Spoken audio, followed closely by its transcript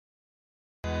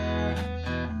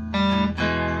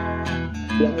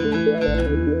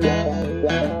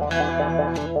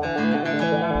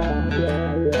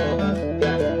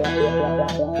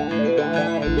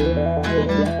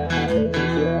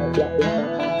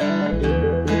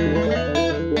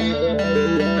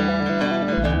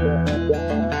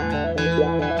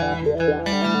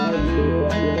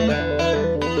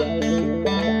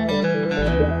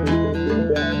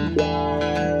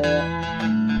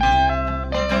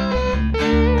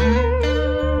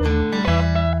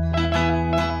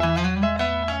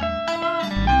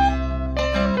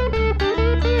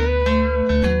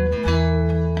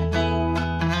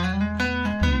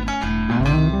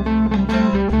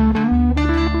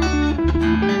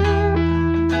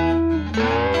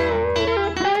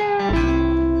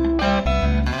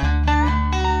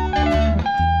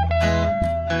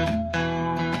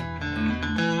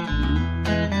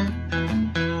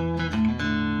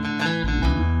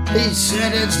He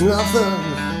said it's nothing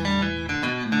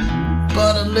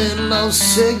but a little old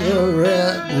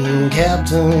cigarette,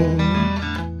 Captain.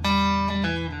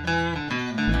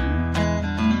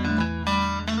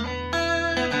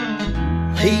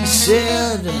 He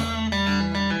said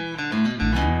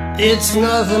it's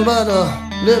nothing but a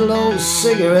little old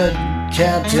cigarette,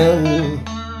 Captain.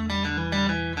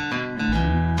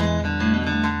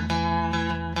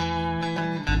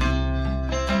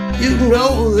 You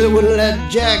know they wouldn't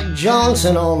let Jack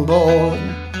Johnson on board.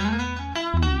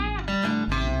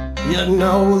 You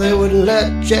know they wouldn't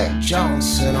let Jack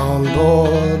Johnson on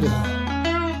board.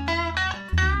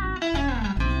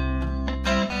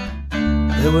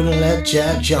 They wouldn't let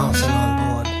Jack Johnson on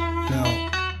board, no.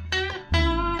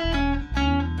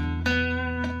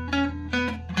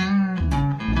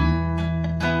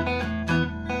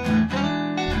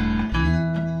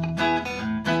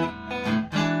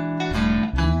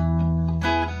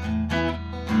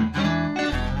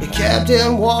 The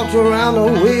captain walked around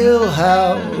the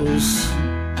wheelhouse.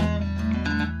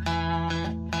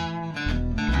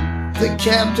 The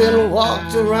captain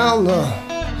walked around the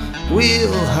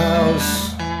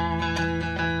wheelhouse.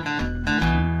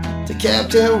 The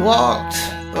captain walked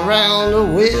around the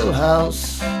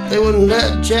wheelhouse. They wouldn't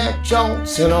let Jack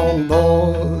Johnson on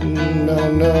board,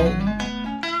 no, no.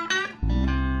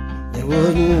 They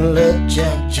wouldn't let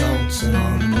Jack Johnson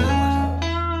on board.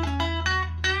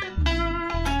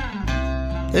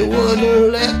 They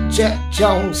wouldn't let Jack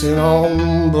Johnson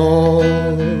on board.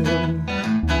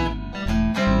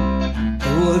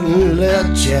 They wouldn't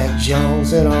let Jack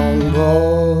Johnson on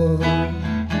board.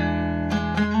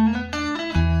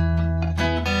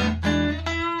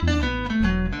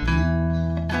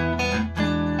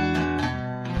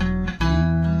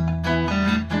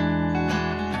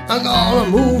 I'm gonna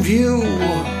move you.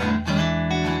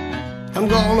 I'm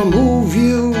gonna move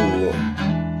you.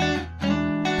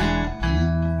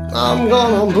 I'm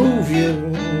gonna move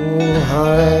you,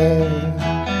 honey.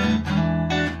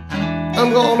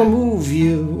 I'm gonna move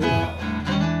you.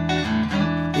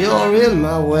 You're in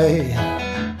my way.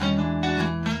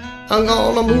 I'm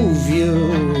gonna move you,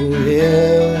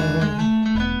 yeah.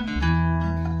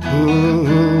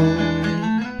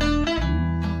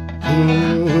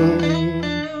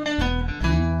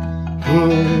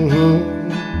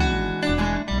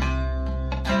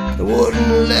 They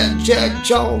wouldn't let Jack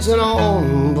Johnson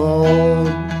on board.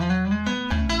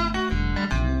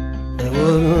 They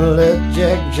wouldn't let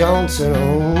Jack Johnson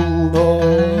on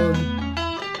board.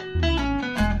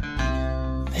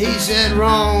 He said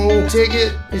wrong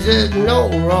ticket. He said no,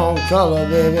 wrong color,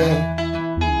 baby.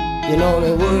 You know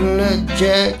they wouldn't let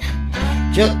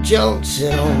Jack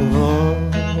Johnson on board.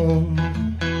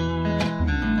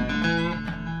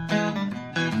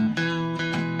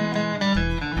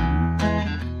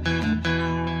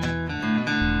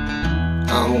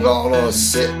 I'm gonna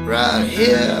sit right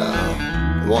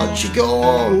here, watch you go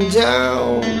on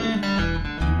down.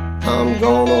 I'm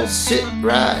gonna sit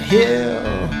right here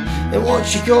and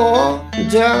watch you go on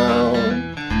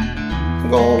down. I'm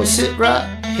gonna sit right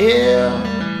here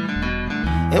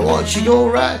and watch you go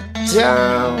right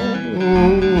down.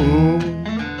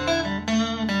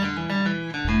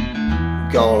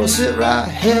 Gonna sit right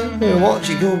here and watch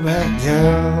you go back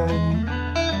down.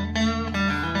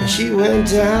 And she went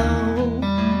down.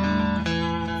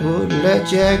 Wouldn't let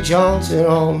Jack Johnson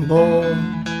on board.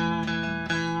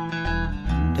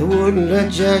 They wouldn't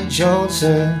let Jack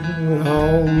Johnson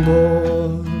on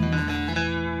board.